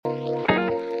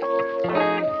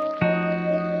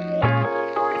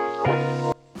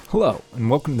Hello, and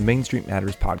welcome to the Main Street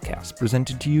Matters podcast,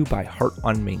 presented to you by Heart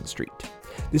on Main Street.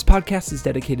 This podcast is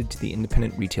dedicated to the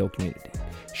independent retail community,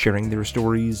 sharing their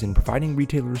stories and providing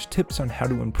retailers tips on how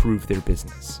to improve their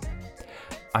business.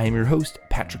 I am your host,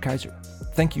 Patrick Kaiser.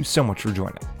 Thank you so much for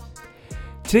joining.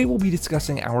 Today we'll be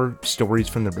discussing our stories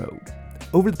from the road.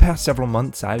 Over the past several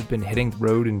months, I've been hitting the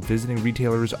road and visiting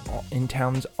retailers in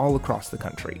towns all across the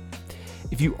country.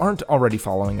 If you aren't already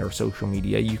following our social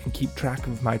media, you can keep track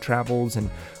of my travels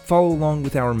and follow along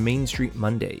with our Main Street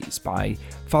Mondays by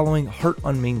following Heart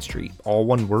on Main Street, all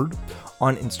one word,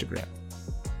 on Instagram.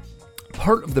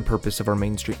 Part of the purpose of our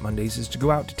Main Street Mondays is to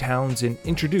go out to towns and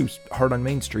introduce Heart on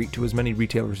Main Street to as many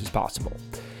retailers as possible.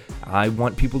 I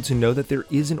want people to know that there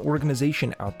is an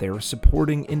organization out there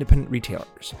supporting independent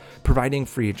retailers, providing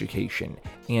free education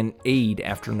and aid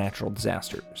after natural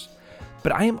disasters.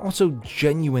 But I am also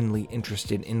genuinely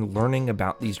interested in learning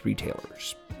about these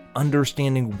retailers,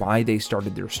 understanding why they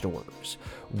started their stores,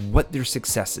 what their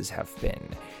successes have been,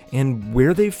 and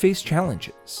where they've faced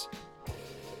challenges.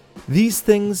 These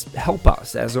things help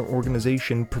us as an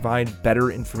organization provide better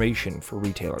information for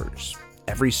retailers.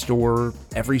 Every store,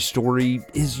 every story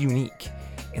is unique,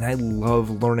 and I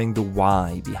love learning the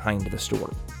why behind the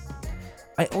store.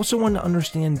 I also want to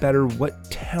understand better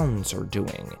what towns are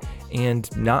doing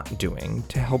and not doing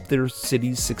to help their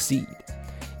cities succeed.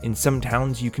 In some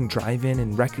towns, you can drive in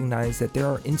and recognize that there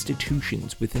are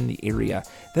institutions within the area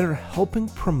that are helping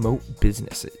promote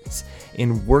businesses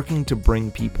and working to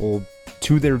bring people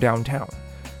to their downtown.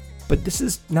 But this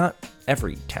is not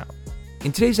every town.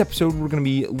 In today's episode, we're going to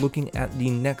be looking at the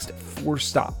next 4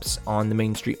 stops on the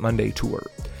Main Street Monday tour: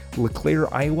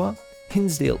 LeClaire, Iowa,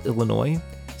 Hinsdale, Illinois,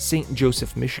 St.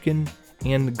 Joseph, Michigan,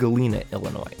 and Galena,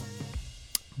 Illinois.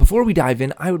 Before we dive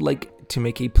in, I would like to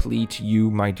make a plea to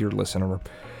you, my dear listener.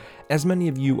 As many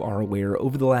of you are aware,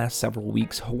 over the last several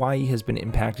weeks, Hawaii has been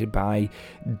impacted by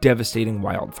devastating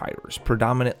wildfires,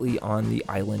 predominantly on the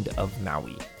island of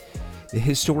Maui. The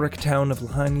historic town of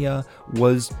Lahaina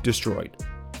was destroyed.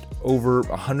 Over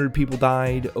 100 people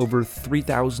died, over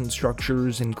 3,000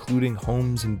 structures, including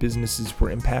homes and businesses,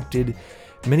 were impacted.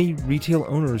 Many retail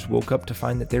owners woke up to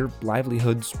find that their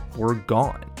livelihoods were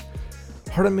gone.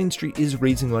 Heart on Main Street is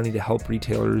raising money to help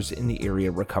retailers in the area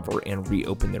recover and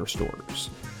reopen their stores.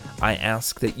 I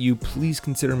ask that you please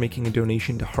consider making a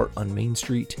donation to Heart on Main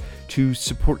Street to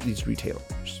support these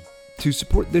retailers. To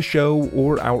support this show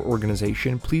or our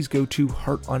organization, please go to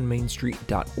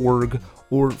heartonmainstreet.org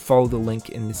or follow the link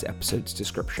in this episode's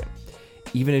description.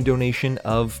 Even a donation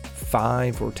of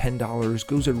 $5 or $10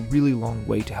 goes a really long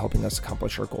way to helping us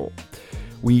accomplish our goal.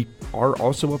 We are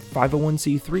also a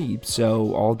 501c3,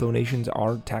 so all donations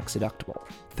are tax deductible.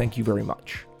 Thank you very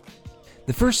much.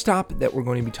 The first stop that we're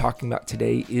going to be talking about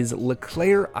today is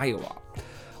LeClaire, Iowa.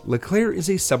 LeClaire is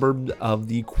a suburb of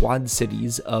the Quad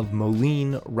Cities of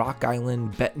Moline, Rock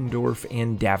Island, Bettendorf,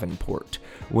 and Davenport,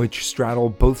 which straddle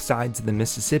both sides of the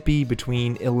Mississippi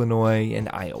between Illinois and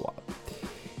Iowa.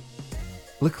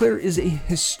 LeClaire is a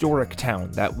historic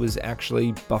town that was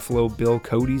actually Buffalo Bill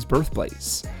Cody's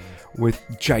birthplace. With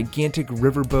gigantic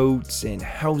riverboats and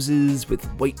houses with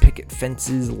white picket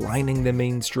fences lining the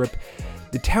main strip,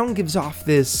 the town gives off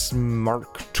this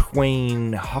Mark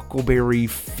Twain, Huckleberry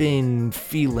Finn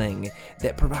feeling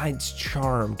that provides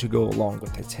charm to go along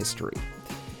with its history.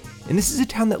 And this is a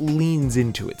town that leans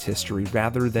into its history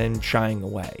rather than shying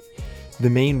away. The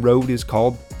main road is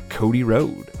called Cody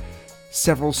Road.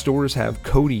 Several stores have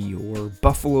Cody or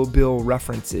Buffalo Bill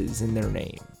references in their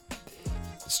name.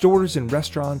 Stores and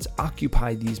restaurants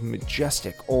occupy these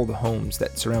majestic old homes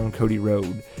that surround Cody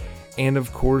Road, and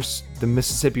of course, the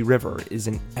Mississippi River is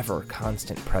an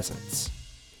ever-constant presence.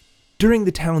 During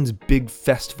the town's big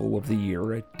festival of the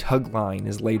year, a tug line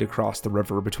is laid across the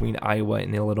river between Iowa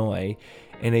and Illinois,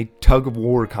 and a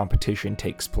tug-of-war competition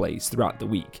takes place throughout the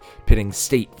week, pitting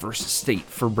state versus state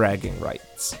for bragging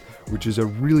rights, which is a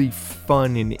really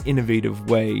fun and innovative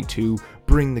way to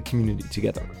bring the community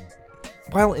together.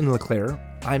 While in LeClaire,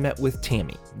 I met with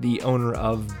Tammy, the owner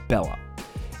of Bella,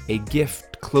 a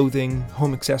gift, clothing,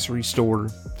 home accessory store.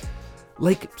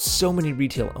 Like so many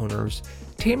retail owners,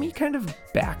 Tammy kind of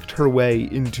backed her way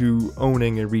into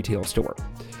owning a retail store.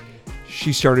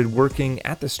 She started working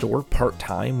at the store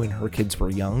part-time when her kids were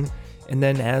young, and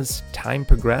then as time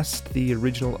progressed, the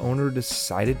original owner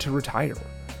decided to retire.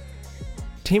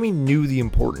 Tammy knew the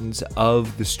importance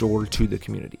of the store to the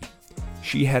community.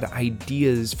 She had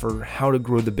ideas for how to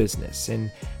grow the business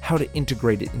and how to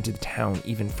integrate it into the town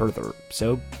even further,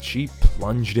 so she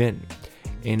plunged in.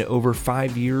 In over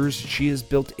 5 years, she has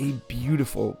built a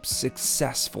beautiful,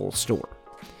 successful store.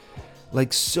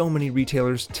 Like so many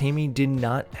retailers, Tammy did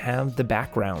not have the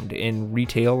background in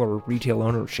retail or retail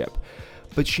ownership,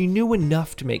 but she knew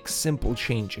enough to make simple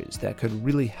changes that could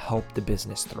really help the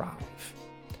business thrive.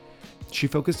 She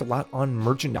focused a lot on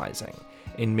merchandising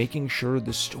and making sure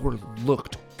the store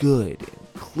looked good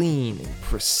and clean and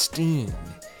pristine.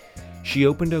 She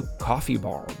opened a coffee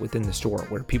bar within the store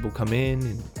where people come in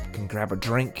and can grab a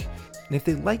drink, and if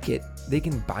they like it, they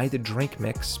can buy the drink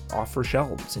mix off her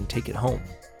shelves and take it home.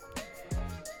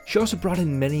 She also brought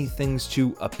in many things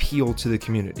to appeal to the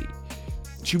community.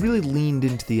 She really leaned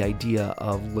into the idea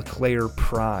of LeClaire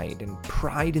pride and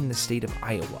pride in the state of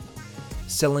Iowa,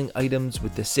 selling items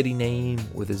with the city name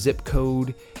or the zip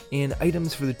code and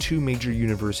items for the 2 major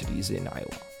universities in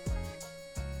Iowa.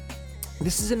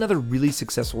 This is another really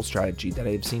successful strategy that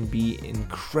I have seen be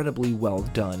incredibly well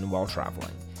done while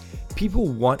traveling. People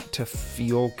want to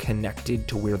feel connected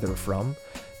to where they're from.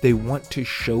 They want to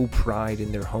show pride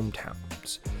in their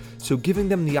hometowns. So giving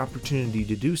them the opportunity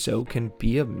to do so can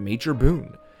be a major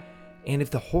boon. And if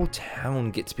the whole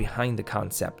town gets behind the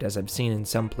concept, as I've seen in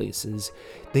some places,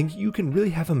 then you can really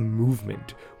have a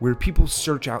movement where people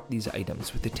search out these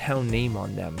items with the town name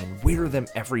on them and wear them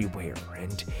everywhere.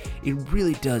 And it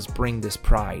really does bring this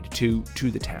pride to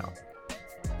the town.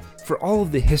 For all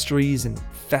of the histories and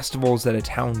festivals that a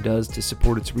town does to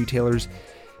support its retailers,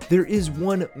 there is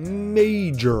one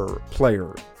major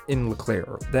player in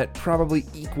LeClaire that probably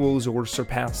equals or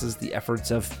surpasses the efforts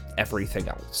of everything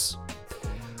else.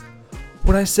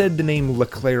 When I said the name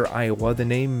LeClaire, Iowa, the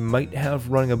name might have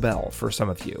rung a bell for some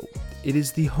of you. It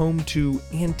is the home to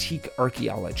Antique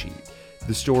Archaeology,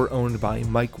 the store owned by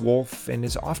Mike Wolfe and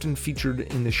is often featured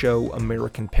in the show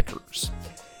American Pickers.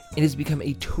 It has become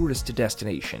a tourist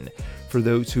destination for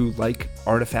those who like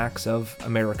artifacts of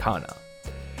Americana.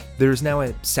 There is now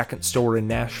a second store in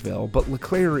Nashville, but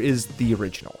LeClaire is the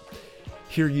original.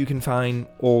 Here you can find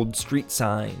old street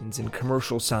signs and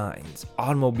commercial signs,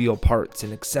 automobile parts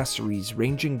and accessories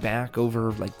ranging back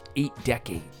over 8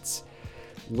 decades.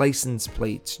 License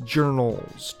plates,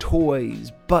 journals,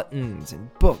 toys, buttons,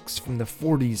 and books from the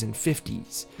 40s and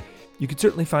 50s. You could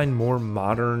certainly find more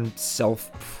modern,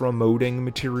 self-promoting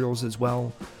materials as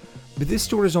well, but this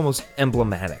store is almost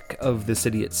emblematic of the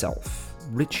city itself.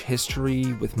 Rich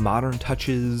history with modern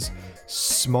touches,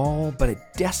 small but a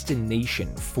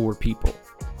destination for people.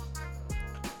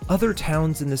 Other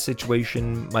towns in this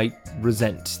situation might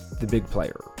resent the big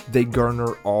player. They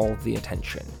garner all the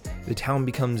attention. The town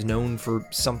becomes known for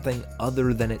something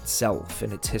other than itself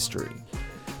and its history.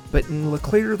 But in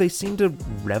LeClaire, they seem to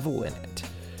revel in it.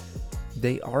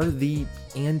 They are the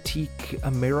antique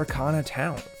Americana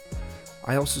town.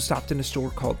 I also stopped in a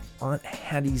store called Aunt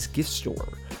Hattie's Gift Store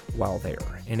while there,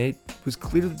 and it was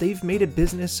clear that they've made a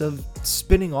business of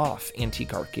spinning off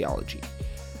antique archaeology.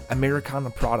 Americana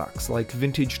products like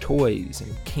vintage toys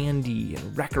and candy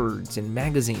and records and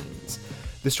magazines.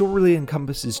 The store really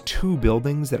encompasses 2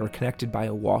 buildings that are connected by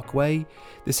a walkway.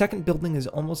 The second building is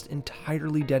almost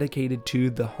entirely dedicated to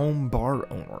the home bar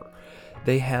owner.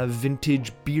 They have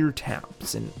vintage beer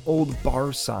taps and old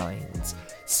bar signs,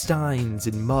 steins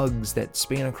and mugs that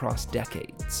span across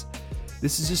decades.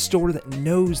 This is a store that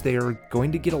knows they are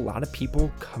going to get a lot of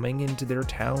people coming into their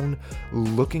town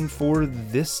looking for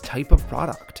this type of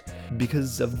product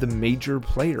because of the major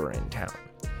player in town.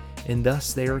 And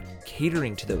thus they are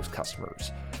catering to those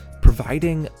customers,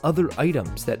 providing other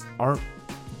items that aren't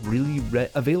really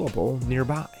available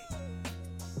nearby.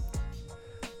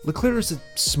 LeClaire is a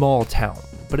small town,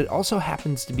 but it also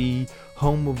happens to be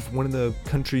home of one of the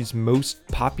country's most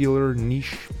popular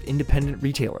niche independent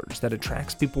retailers that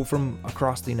attracts people from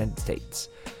across the United States.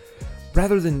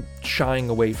 Rather than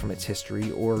shying away from its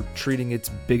history or treating its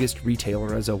biggest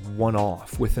retailer as a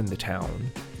one-off within the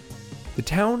town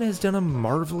has done a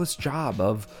marvelous job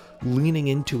of leaning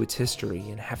into its history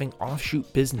and having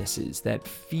offshoot businesses that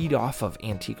feed off of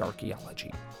antique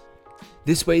archaeology.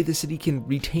 This way, the city can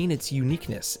retain its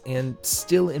uniqueness and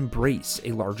still embrace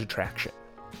a large attraction.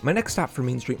 My next stop for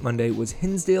Main Street Monday was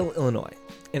Hinsdale, Illinois.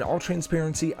 In all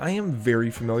transparency, I am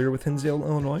very familiar with Hinsdale,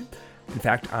 Illinois. In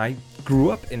fact, I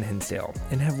grew up in Hinsdale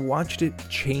and have watched it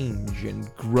change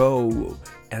and grow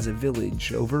as a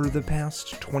village over the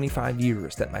past 25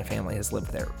 years that my family has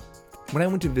lived there. When I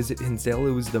went to visit Hinsdale,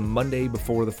 it was the Monday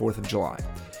before the 4th of July.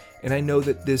 And I know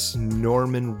that this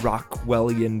Norman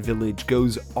Rockwellian village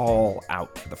goes all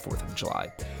out for the 4th of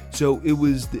July. So it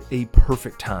was a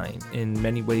perfect time in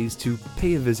many ways to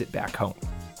pay a visit back home.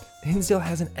 Hinsdale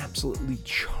has an absolutely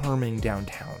charming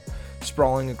downtown,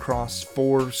 sprawling across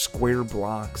 4 square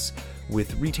blocks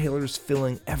with retailers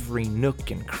filling every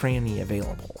nook and cranny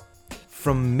available.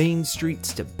 From main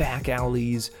streets to back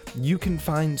alleys, you can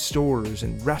find stores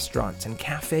and restaurants and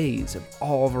cafes of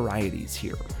all varieties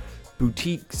here.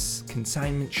 Boutiques,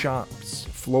 consignment shops,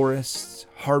 florists,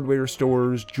 hardware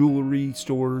stores, jewelry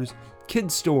stores,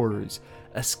 kids stores,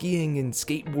 a skiing and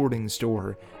skateboarding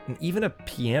store, and even a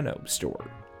piano store.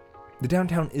 The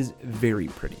downtown is very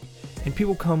pretty, and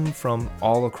people come from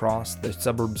all across the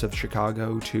suburbs of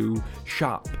Chicago to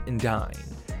shop and dine.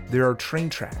 There are train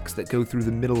tracks that go through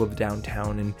the middle of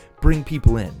downtown and bring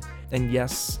people in. And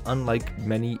yes, unlike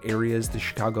many areas, the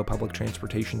Chicago public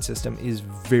transportation system is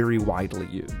very widely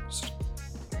used.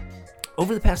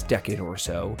 Over the past decade or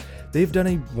so, they've done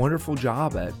a wonderful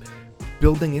job at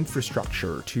building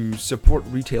infrastructure to support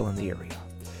retail in the area.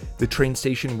 The train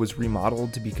station was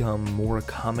remodeled to become more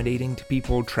accommodating to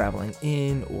people traveling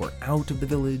in or out of the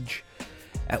village.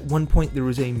 At one point, there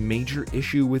was a major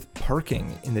issue with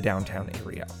parking in the downtown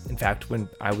area. In fact, when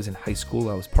I was in high school,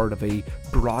 I was part of a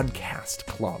broadcast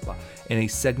club, and a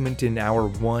segment in our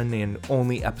one and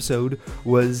only episode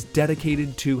was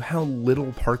dedicated to how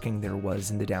little parking there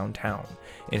was in the downtown,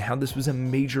 and how this was a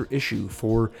major issue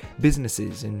for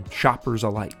businesses and shoppers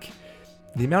alike.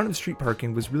 The amount of street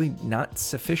parking was really not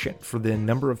sufficient for the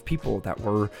number of people that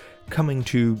were coming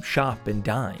to shop and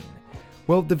dine.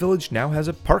 Well, the village now has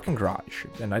a parking garage,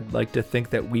 and I'd like to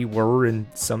think that we were, in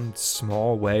some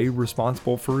small way,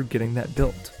 responsible for getting that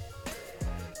built.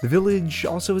 The village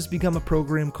also has become a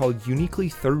program called Uniquely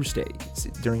Thursdays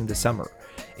during the summer,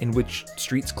 in which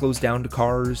streets close down to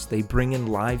cars, they bring in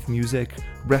live music,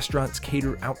 restaurants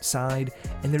cater outside,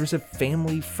 and there's a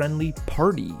family-friendly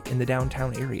party in the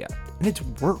downtown area, and it's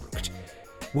worked.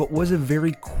 What was a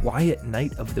very quiet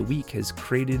night of the week has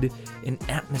created an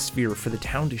atmosphere for the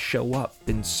town to show up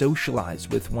and socialize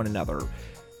with one another,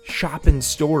 shop in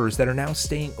stores that are now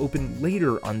staying open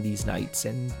later on these nights,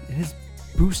 and it has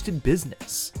boosted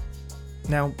business.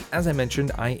 Now, as I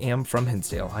mentioned, I am from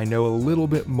Hinsdale. I know a little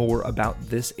bit more about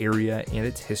this area and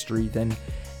its history than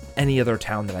any other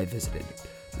town that I visited.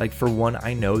 Like, for one,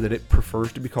 I know that it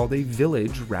prefers to be called a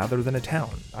village rather than a town.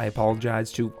 I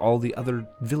apologize to all the other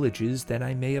villages that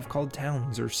I may have called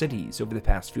towns or cities over the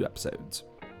past few episodes.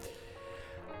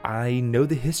 I know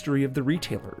the history of the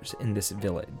retailers in this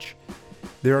village.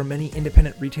 There are many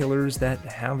independent retailers that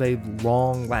have a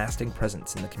long-lasting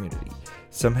presence in the community.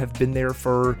 Some have been there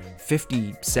for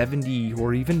 50, 70,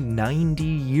 or even 90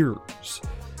 years.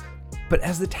 But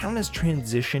as the town has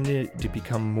transitioned to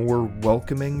become more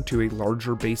welcoming to a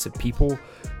larger base of people,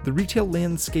 the retail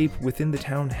landscape within the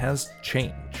town has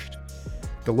changed.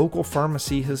 The local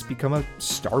pharmacy has become a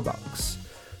Starbucks.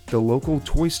 The local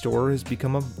toy store has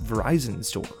become a Verizon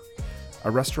store.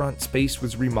 A restaurant space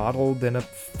was remodeled and a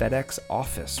FedEx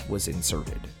office was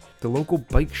inserted. The local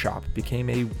bike shop became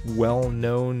a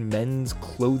well-known men's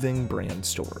clothing brand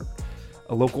store.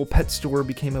 A local pet store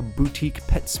became a boutique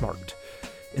PetSmart.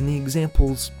 And the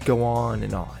examples go on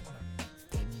and on.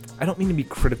 I don't mean to be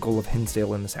critical of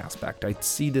Hinsdale in this aspect. I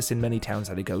see this in many towns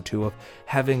that I go to, of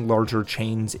having larger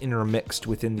chains intermixed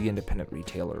within the independent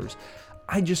retailers.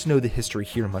 I just know the history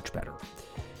here much better.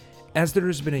 As there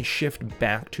has been a shift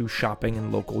back to shopping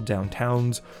in local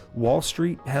downtowns, Wall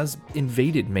Street has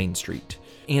invaded Main Street,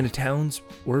 and towns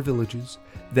or villages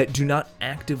that do not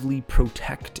actively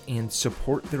protect and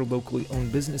support their locally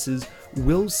owned businesses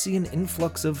will see an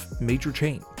influx of major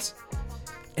chains.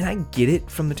 And I get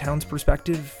it from the town's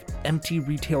perspective. Empty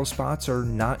retail spots are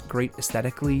not great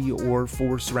aesthetically or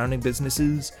for surrounding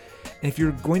businesses. And if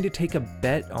you're going to take a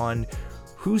bet on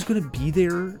who's going to be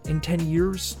there in 10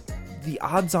 years, the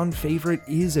odds-on favorite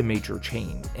is a major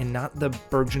chain and not the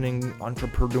burgeoning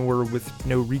entrepreneur with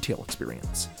no retail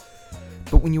experience.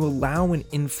 But when you allow an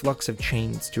influx of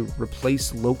chains to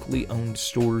replace locally owned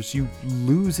stores, you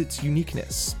lose its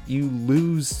uniqueness. You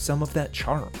lose some of that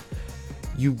charm.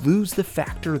 You lose the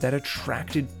factor that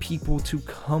attracted people to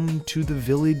come to the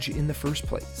village in the first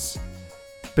place.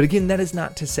 But again, that is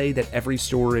not to say that every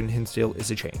store in Hinsdale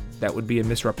is a chain. That would be a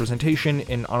misrepresentation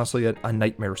and honestly a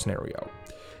nightmare scenario.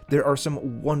 There are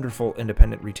some wonderful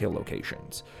independent retail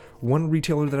locations. One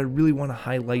retailer that I really want to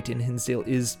highlight in Hinsdale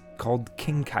is called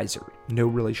King Kaiser, no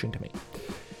relation to me.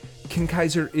 King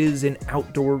Kaiser is an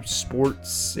outdoor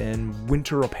sports and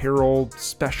winter apparel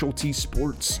specialty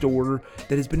sports store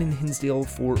that has been in Hinsdale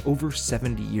for over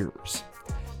 70 years.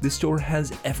 This store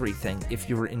has everything if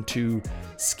you're into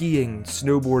skiing,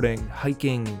 snowboarding,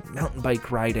 hiking, mountain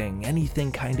bike riding,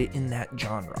 anything kinda in that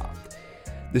genre.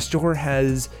 The store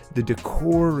has the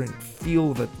decor and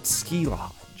feel of a ski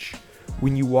lodge.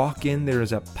 When you walk in, there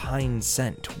is a pine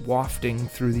scent wafting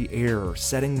through the air,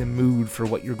 setting the mood for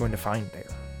what you're going to find there.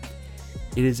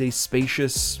 It is a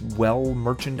spacious,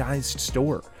 well-merchandised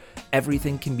store.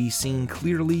 Everything can be seen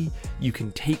clearly. You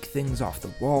can take things off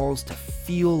the walls to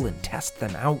feel and test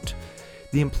them out.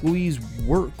 The employees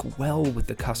work well with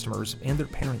the customers and their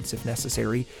parents if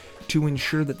necessary to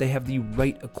ensure that they have the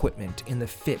right equipment and the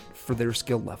fit for their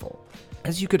skill level.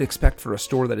 As you could expect for a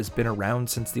store that has been around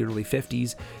since the early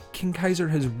 50s, King Kaiser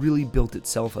has really built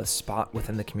itself a spot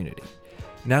within the community.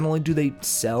 Not only do they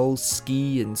sell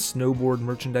ski and snowboard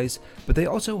merchandise, but they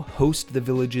also host the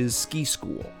village's ski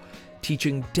school,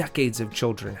 teaching decades of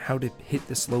children how to hit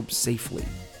the slopes safely.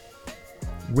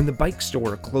 When the bike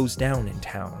store closed down in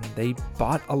town, they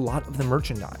bought a lot of the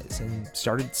merchandise and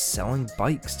started selling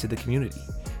bikes to the community.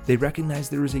 They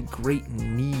recognized there was a great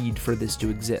need for this to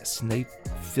exist, and they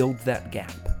filled that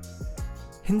gap.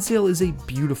 Hinsdale is a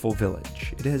beautiful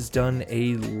village. It has done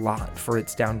a lot for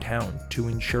its downtown to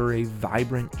ensure a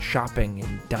vibrant shopping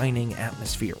and dining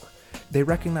atmosphere. They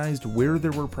recognized where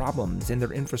there were problems in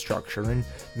their infrastructure and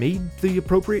made the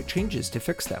appropriate changes to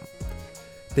fix them.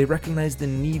 They recognized the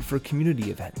need for community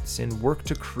events and worked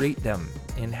to create them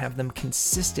and have them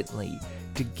consistently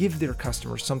to give their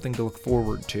customers something to look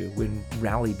forward to and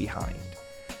rally behind.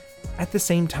 At the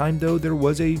same time, though, there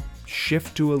was a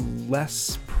shift to a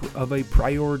less of a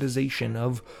prioritization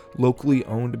of locally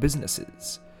owned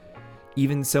businesses.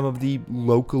 Even some of the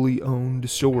locally owned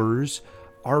stores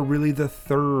are really the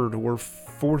third or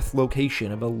fourth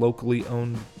location of a locally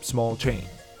owned small chain.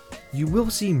 You will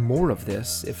see more of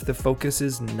this if the focus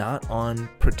is not on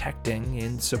protecting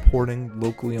and supporting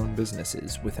locally owned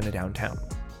businesses within a downtown.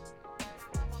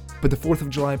 But the 4th of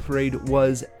July parade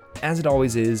was, as it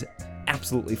always is,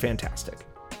 absolutely fantastic.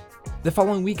 The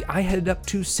following week, I headed up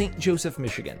to St. Joseph,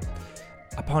 Michigan.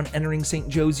 Upon entering St.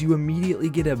 Joe's, you immediately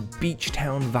get a beach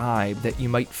town vibe that you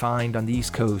might find on the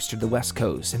East Coast or the West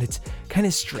Coast, and it's kind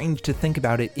of strange to think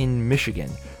about it in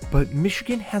Michigan. But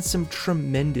Michigan has some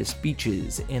tremendous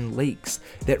beaches and lakes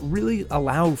that really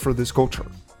allow for this culture.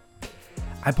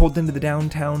 I pulled into the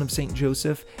downtown of St.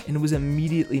 Joseph and was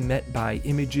immediately met by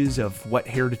images of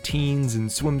wet-haired teens in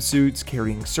swimsuits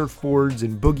carrying surfboards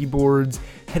and boogie boards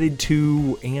headed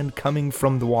to and coming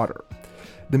from the water.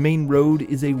 The main road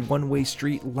is a one-way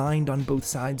street lined on both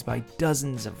sides by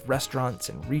dozens of restaurants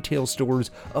and retail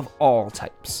stores of all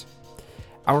types.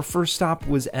 Our first stop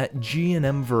was at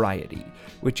G&M Variety,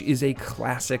 which is a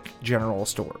classic general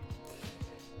store.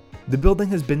 The building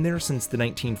has been there since the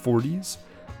 1940s,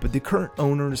 but the current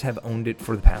owners have owned it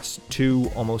for the past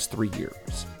almost 3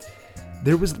 years.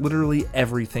 There was literally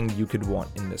everything you could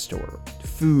want in this store.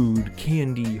 Food,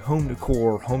 candy, home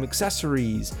decor, home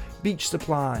accessories, beach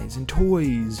supplies and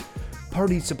toys,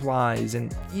 party supplies,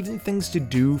 and even things to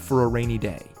do for a rainy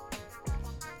day.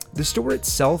 The store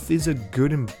itself is a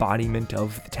good embodiment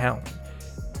of the town.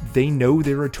 They know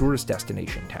they're a tourist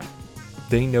destination town.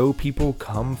 They know people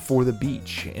come for the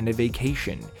beach and a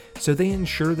vacation, so they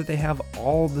ensure that they have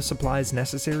all the supplies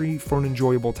necessary for an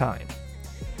enjoyable time.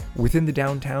 Within the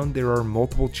downtown, there are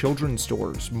multiple children's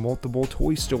stores, multiple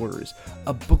toy stores,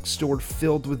 a bookstore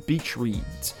filled with beach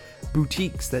reads,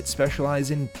 boutiques that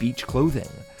specialize in beach clothing,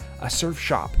 a surf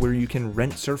shop where you can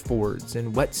rent surfboards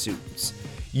and wetsuits.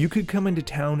 You could come into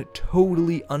town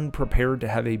totally unprepared to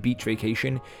have a beach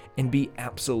vacation and be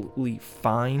absolutely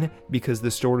fine because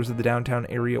the stores of the downtown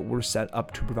area were set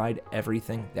up to provide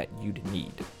everything that you'd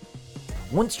need.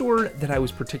 One store that I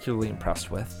was particularly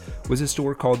impressed with was a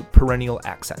store called Perennial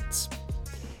Accents.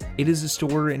 It is a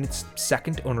store in its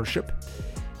second ownership.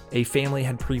 A family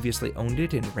had previously owned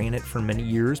it and ran it for many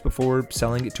years before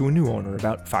selling it to a new owner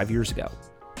about 5 years ago.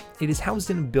 It is housed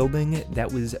in a building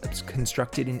that was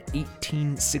constructed in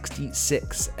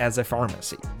 1866 as a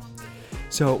pharmacy.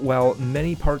 So while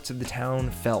many parts of the town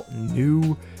felt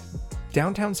new,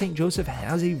 downtown St. Joseph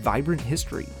has a vibrant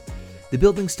history. The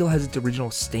building still has its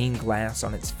original stained glass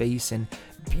on its face and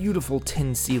beautiful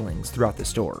tin ceilings throughout the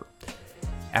store.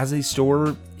 As a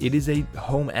store, it is a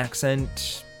home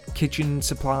accent, kitchen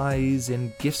supplies,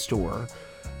 and gift store.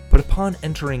 But upon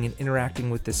entering and interacting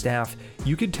with the staff,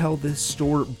 you could tell this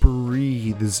store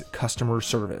breathes customer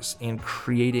service and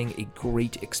creating a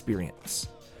great experience.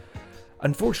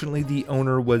 Unfortunately, the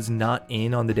owner was not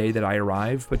in on the day that I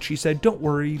arrived, but she said, "Don't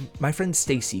worry, my friend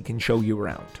Stacy can show you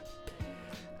around."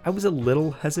 I was a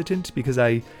little hesitant because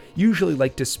I usually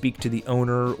like to speak to the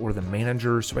owner or the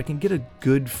manager so I can get a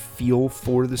good feel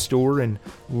for the store and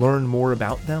learn more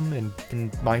about them,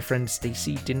 and my friend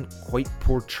Stacy didn't quite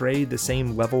portray the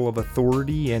same level of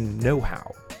authority and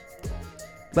know-how.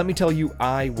 Let me tell you,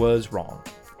 I was wrong.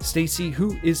 Stacy,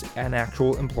 who is an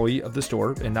actual employee of the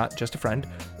store and not just a friend,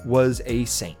 was a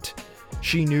saint.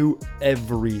 She knew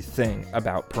everything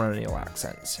about Perennial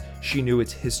Accents. She knew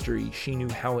its history. She knew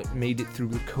how it made it through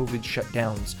the COVID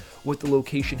shutdowns, what the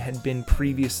location had been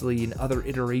previously in other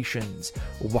iterations,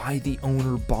 why the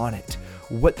owner bought it,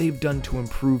 what they've done to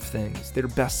improve things, their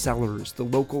best sellers, the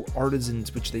local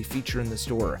artisans which they feature in the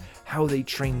store, how they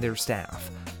train their staff.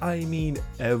 I mean,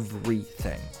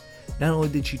 everything. Not only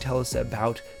did she tell us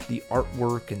about the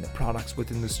artwork and the products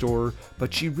within the store,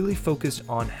 but she really focused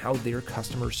on how their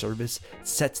customer service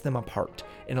sets them apart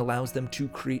and allows them to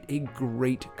create a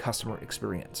great customer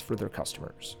experience for their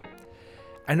customers.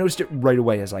 I noticed it right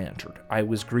away as I entered. I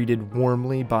was greeted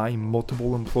warmly by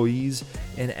multiple employees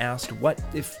and asked what,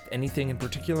 if anything in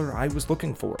particular, I was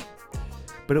looking for.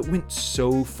 But it went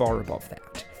so far above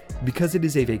that. Because it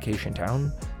is a vacation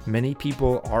town, many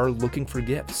people are looking for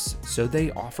gifts, so they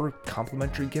offer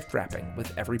complimentary gift wrapping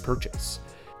with every purchase.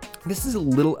 This is a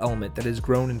little element that has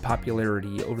grown in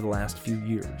popularity over the last few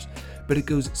years, but it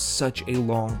goes such a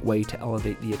long way to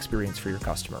elevate the experience for your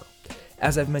customer.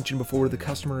 As I've mentioned before, the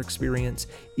customer experience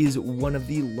is one of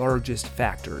the largest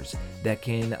factors that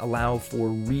can allow for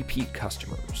repeat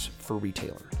customers for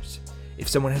retailers. If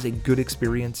someone has a good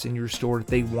experience in your store,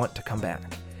 they want to come back.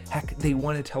 Heck, they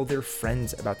want to tell their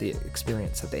friends about the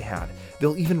experience that they had.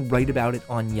 They'll even write about it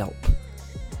on Yelp.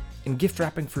 And gift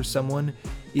wrapping for someone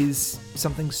is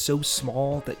something so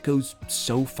small that goes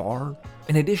so far.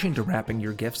 In addition to wrapping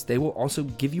your gifts, they will also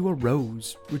give you a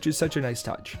rose, which is such a nice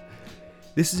touch.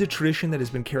 This is a tradition that has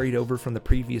been carried over from the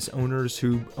previous owners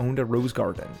who owned a rose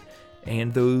garden.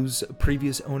 And those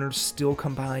previous owners still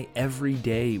come by every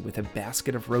day with a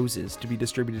basket of roses to be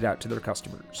distributed out to their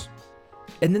customers.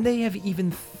 And then they have even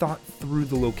thought through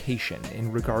the location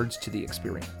in regards to the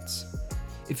experience.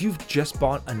 If you've just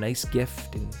bought a nice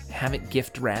gift and have it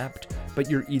gift wrapped, but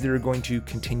you're either going to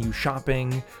continue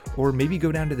shopping or maybe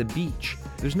go down to the beach,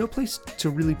 there's no place to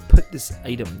really put this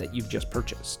item that you've just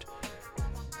purchased.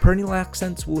 Perennial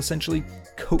Accents will essentially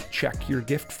coat check your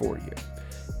gift for you.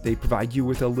 They provide you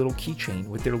with a little keychain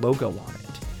with their logo on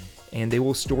it, and they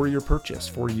will store your purchase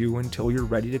for you until you're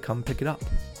ready to come pick it up.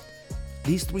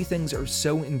 These three things are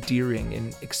so endearing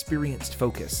and experience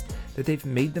focused that they've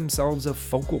made themselves a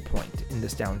focal point in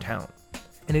this downtown.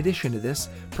 In addition to this,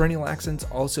 Perennial Accents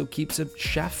also keeps a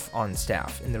chef on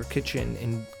staff in their kitchen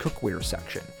and cookware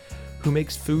section, who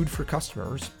makes food for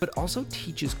customers, but also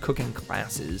teaches cooking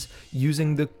classes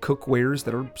using the cookwares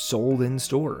that are sold in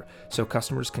store, so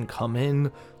customers can come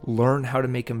in, learn how to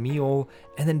make a meal,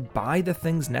 and then buy the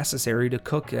things necessary to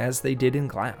cook as they did in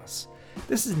class.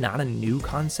 This is not a new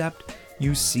concept.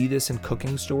 You see this in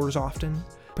cooking stores often,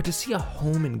 but to see a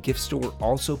home and gift store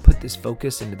also put this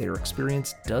focus into their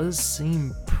experience does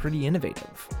seem pretty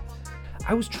innovative.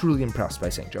 I was truly impressed by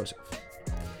St. Joseph.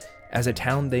 As a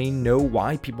town, they know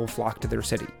why people flock to their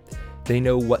city. They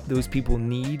know what those people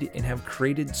need and have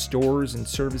created stores and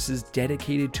services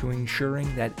dedicated to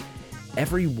ensuring that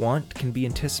every want can be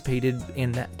anticipated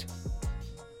and met.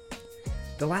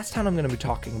 The last town I'm going to be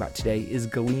talking about today is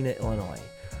Galena, Illinois.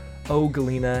 Oh,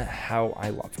 Galena, how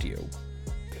I loved you.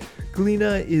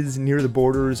 Galena is near the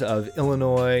borders of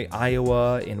Illinois,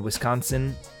 Iowa, and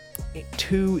Wisconsin. It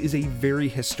too is a very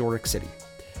historic city.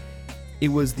 It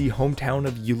was the hometown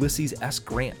of Ulysses S.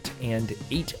 Grant and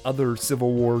 8 other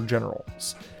Civil War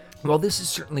generals. While this is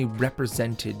certainly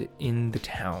represented in the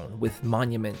town with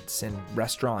monuments and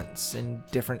restaurants and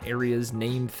different areas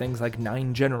named things like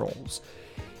 9 generals,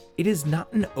 it is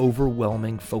not an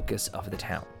overwhelming focus of the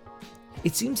town.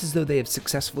 It seems as though they have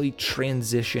successfully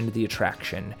transitioned the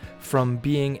attraction from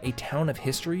being a town of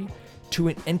history to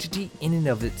an entity in and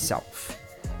of itself.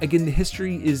 Again, the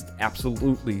history is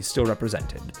absolutely still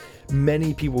represented.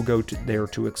 Many people go there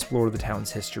to explore the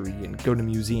town's history and go to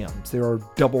museums. There are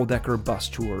double-decker bus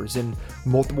tours and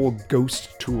multiple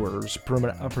ghost tours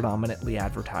predominantly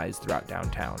advertised throughout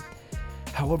downtown.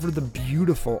 However, the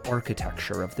beautiful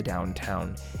architecture of the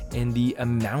downtown and the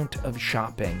amount of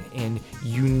shopping and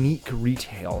unique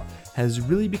retail has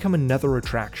really become another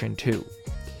attraction too.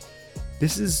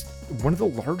 This is one of the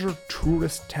larger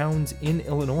tourist towns in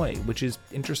Illinois, which is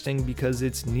interesting because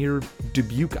it's near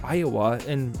Dubuque, Iowa,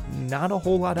 and not a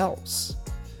whole lot else.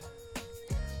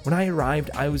 When I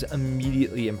arrived, I was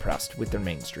immediately impressed with their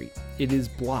main street. It is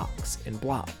blocks and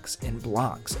blocks and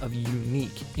blocks of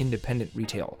unique independent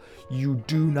retail. You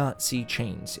do not see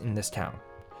chains in this town,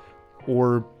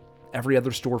 or every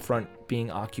other storefront being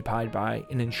occupied by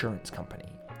an insurance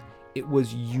company. It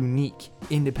was unique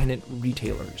independent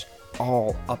retailers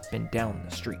all up and down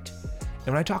the street. And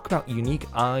when I talk about unique,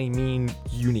 I mean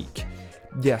unique.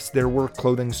 Yes, there were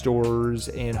clothing stores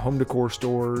and home decor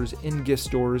stores and gift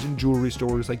stores and jewelry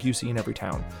stores like you see in every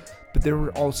town. But there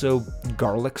were also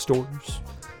garlic stores,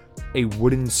 a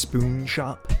wooden spoon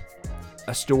shop,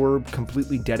 a store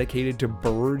completely dedicated to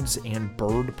birds and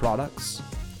bird products,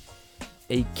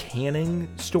 a canning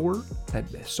store that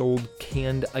sold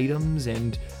canned items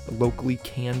and locally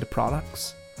canned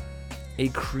products, a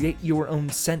create your own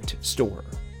scent store,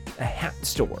 a hat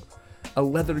store, a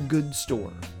leather goods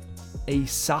store, a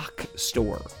sock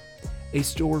store, a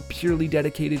store purely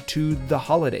dedicated to the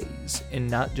holidays, and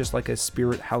not just like a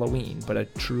Spirit Halloween, but a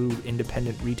true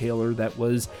independent retailer that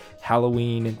was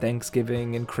Halloween and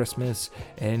Thanksgiving and Christmas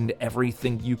and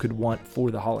everything you could want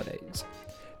for the holidays.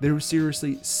 There was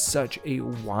seriously such a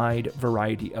wide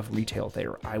variety of retail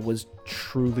there. I was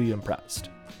truly impressed.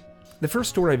 The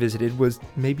first store I visited was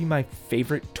maybe my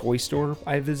favorite toy store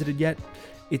I visited yet.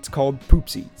 It's called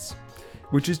Poopsies,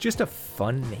 which is just a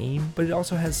fun name, but it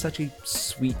also has such a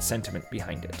sweet sentiment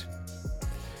behind it.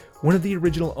 One of the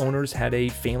original owners had a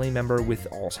family member with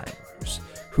Alzheimer's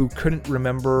who couldn't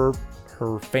remember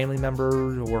her family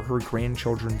member or her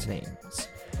grandchildren's names.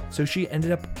 So she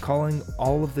ended up calling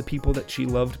all of the people that she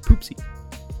loved Poopsie.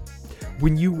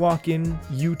 When you walk in,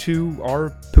 you too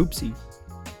are Poopsie.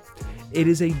 It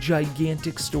is a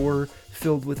gigantic store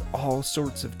filled with all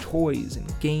sorts of toys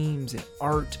and games and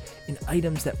art and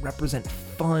items that represent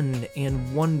fun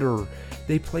and wonder.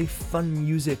 They play fun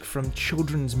music from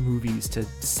children's movies to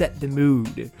set the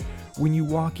mood. When you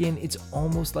walk in, it's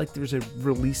almost like there's a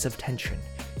release of tension.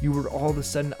 You were all of a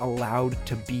sudden allowed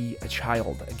to be a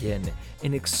child again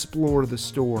and explore the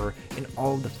store and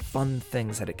all the fun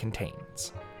things that it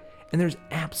contains. And there's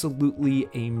absolutely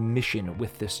a mission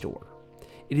with this store.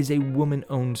 It is a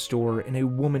woman-owned store and a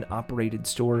woman-operated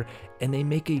store, and they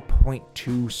make a point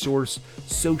to source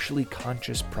socially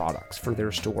conscious products for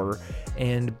their store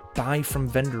and buy from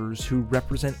vendors who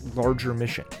represent larger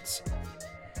missions.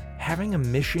 Having a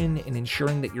mission and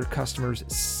ensuring that your customers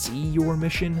see your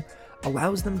mission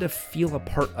allows them to feel a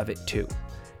part of it too.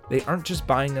 They aren't just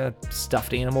buying a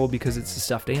stuffed animal because it's a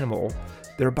stuffed animal.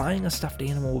 They're buying a stuffed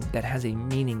animal that has a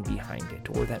meaning behind it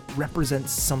or that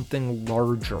represents something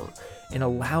larger and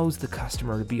allows the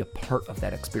customer to be a part of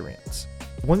that experience.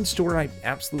 One store I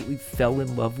absolutely fell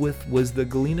in love with was the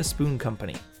Galena Spoon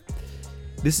Company.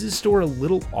 This is a store a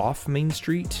little off Main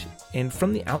Street, and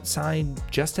from the outside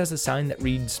just has a sign that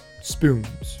reads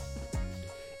Spoons.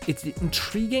 It's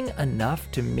intriguing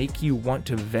enough to make you want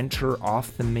to venture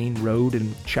off the main road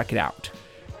and check it out.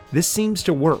 This seems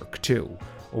to work too.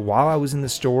 While I was in the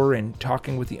store and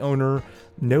talking with the owner,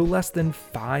 no less than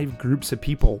 5 groups of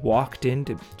people walked in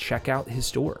to check out his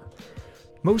store.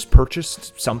 Most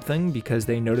purchased something because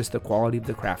they noticed the quality of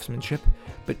the craftsmanship,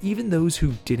 but even those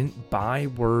who didn't buy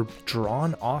were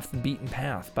drawn off the beaten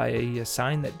path by a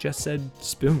sign that just said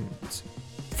Spoons.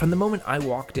 From the moment I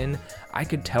walked in, I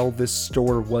could tell this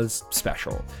store was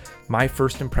special. My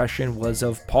first impression was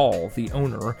of Paul, the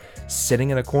owner, sitting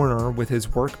in a corner with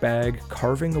his work bag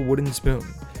carving a wooden spoon.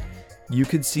 You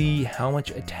could see how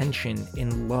much attention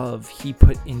and love he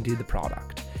put into the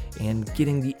product and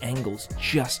getting the angles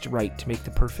just right to make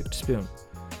the perfect spoon.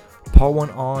 Paul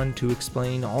went on to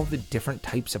explain all the different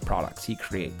types of products he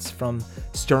creates, from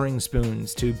stirring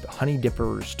spoons to honey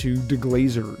dippers to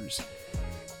deglazers.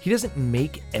 He doesn't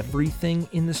make everything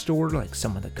in the store like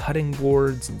some of the cutting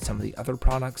boards and some of the other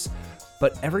products,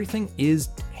 but everything is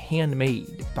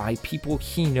handmade by people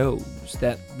he knows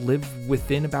that live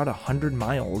within about 100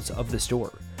 miles of the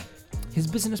store. His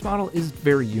business model is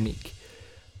very unique.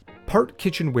 Part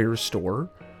kitchenware store,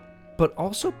 but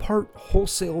also part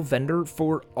wholesale vendor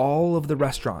for all of the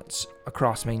restaurants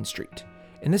across Main Street.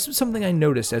 And this was something I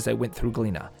noticed as I went through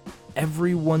Galena.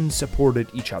 Everyone supported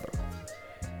each other,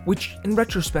 which in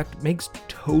retrospect makes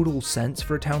total sense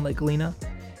for a town like Galena.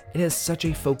 It has such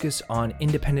a focus on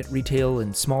independent retail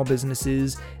and small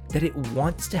businesses that it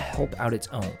wants to help out its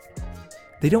own.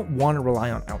 They don't want to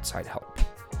rely on outside help.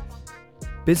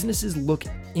 Businesses look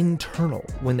internal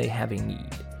when they have a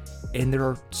need, and there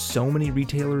are so many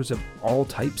retailers of all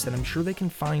types that I'm sure they can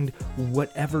find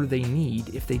whatever they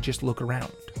need if they just look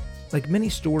around. Like many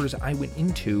stores I went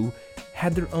into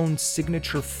had their own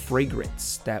signature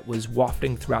fragrance that was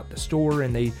wafting throughout the store,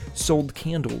 and they sold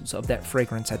candles of that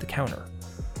fragrance at the counter.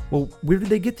 Well, where did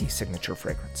they get these signature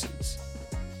fragrances?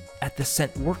 At the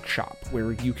Scent Workshop,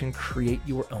 where you can create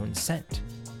your own scent.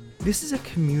 This is a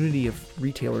community of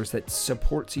retailers that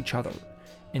supports each other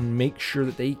and makes sure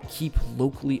that they keep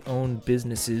locally owned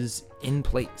businesses in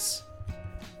place.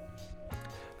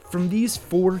 From these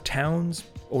 4 towns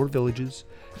or villages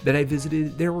that I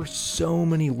visited, there were so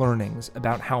many learnings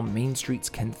about how Main Streets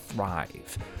can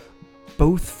thrive.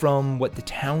 both from what the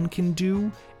town can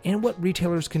do and what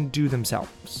retailers can do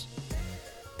themselves.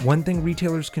 One thing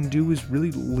retailers can do is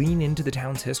really lean into the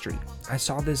town's history. I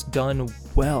saw this done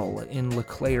well in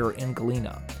LeClaire and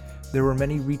Galena. There were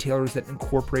many retailers that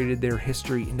incorporated their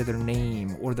history into their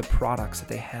name or the products that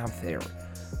they have there.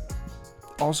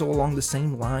 Also, along the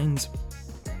same lines,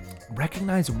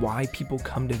 recognize why people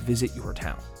come to visit your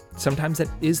town. Sometimes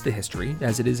that is the history,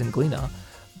 as it is in Galena,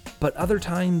 but other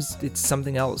times it's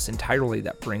something else entirely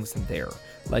that brings them there,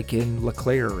 like in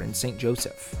LeClaire and St.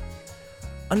 Joseph.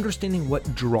 Understanding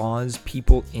what draws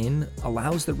people in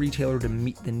allows the retailer to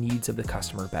meet the needs of the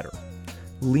customer better.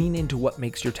 Lean into what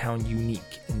makes your town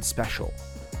unique and special.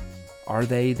 Are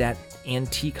they that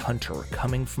antique hunter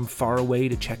coming from far away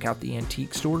to check out the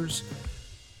antique stores?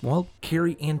 Well,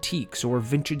 carry antiques or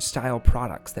vintage style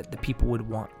products that the people would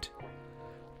want.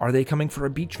 Are they coming for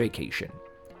a beach vacation?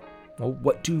 Well,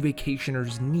 what do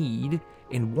vacationers need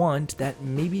and want that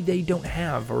maybe they don't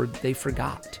have or they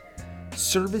forgot?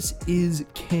 Service is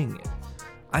king.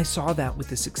 I saw that with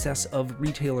the success of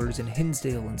retailers in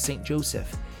Hinsdale and St.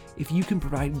 Joseph. If you can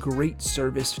provide great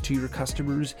service to your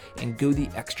customers and go the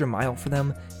extra mile for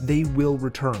them, they will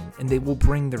return and they will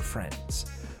bring their friends.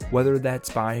 Whether that's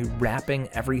by wrapping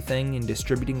everything and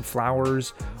distributing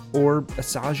flowers, or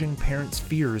assuaging parents'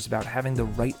 fears about having the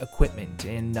right equipment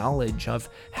and knowledge of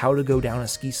how to go down a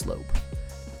ski slope.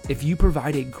 If you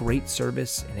provide a great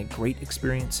service and a great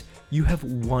experience, you have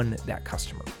won that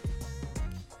customer.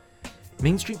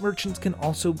 Main Street merchants can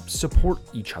also support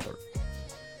each other.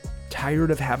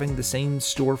 Tired of having the same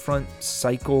storefront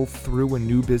cycle through a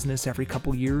new business every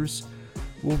couple years?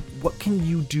 Well, what can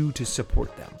you do to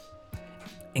support them?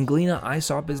 In Galena, I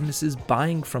saw businesses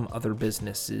buying from other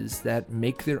businesses that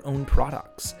make their own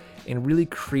products and really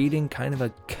creating kind of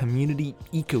a community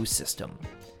ecosystem.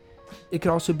 It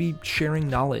could also be sharing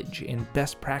knowledge and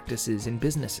best practices in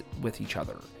business with each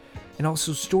other. And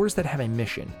also, stores that have a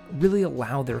mission really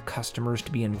allow their customers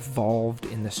to be involved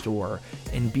in the store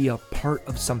and be a part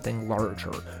of something larger.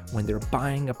 When they're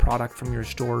buying a product from your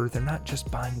store, they're not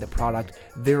just buying the product,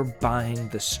 they're buying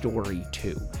the story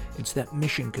too. And so that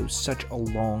mission goes such a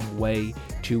long way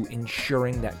to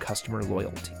ensuring that customer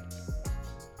loyalty.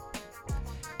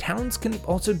 Towns can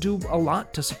also do a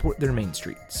lot to support their main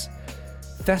streets.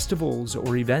 Festivals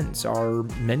or events are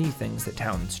many things that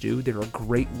towns do. They're a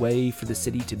great way for the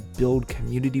city to build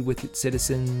community with its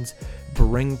citizens,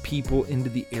 bring people into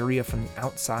the area from the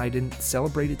outside, and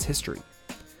celebrate its history.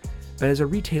 But as a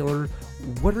retailer,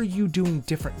 what are you doing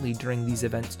differently during these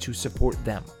events to support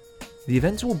them? The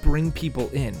events will bring people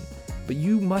in, but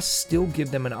you must still give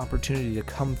them an opportunity to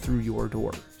come through your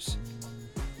doors.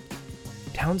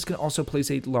 Towns can also place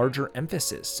a larger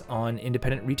emphasis on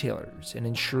independent retailers and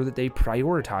ensure that they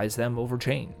prioritize them over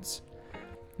chains.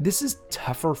 This is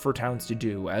tougher for towns to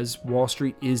do, as Wall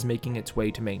Street is making its way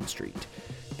to Main Street.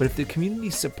 But if the community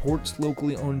supports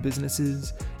locally owned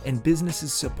businesses and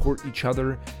businesses support each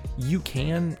other, you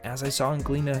can, as I saw in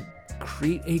Galena,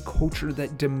 create a culture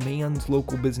that demands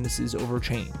local businesses over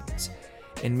chains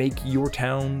and make your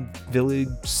town, village,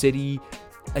 city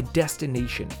a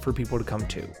destination for people to come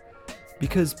to.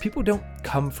 Because people don't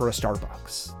come for a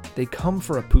Starbucks, they come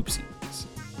for a Poopsies.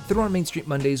 Through our Main Street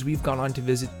Mondays, we've gone on to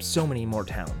visit so many more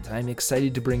towns, and I'm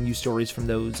excited to bring you stories from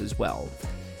those as well.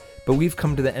 But we've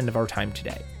come to the end of our time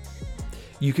today.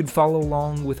 You can follow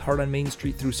along with Heart on Main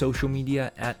Street through social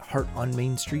media at Heart on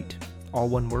Main Street, all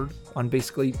one word, on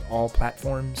basically all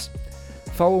platforms.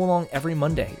 Follow along every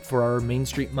Monday for our Main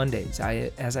Street Mondays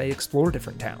as I explore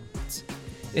different towns.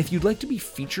 If you'd like to be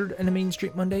featured in a Main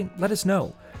Street Monday, let us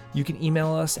know. You can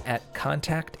email us at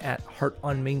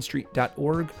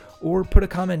contact@heartonmainstreet.org or put a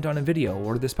comment on a video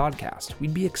or this podcast.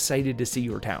 We'd be excited to see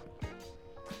your town.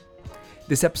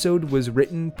 This episode was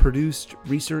written, produced,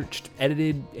 researched,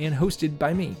 edited, and hosted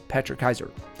by me, Patrick Kaiser.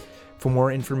 For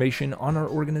more information on our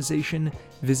organization,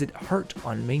 visit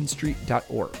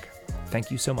heartonmainstreet.org.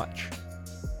 Thank you so much.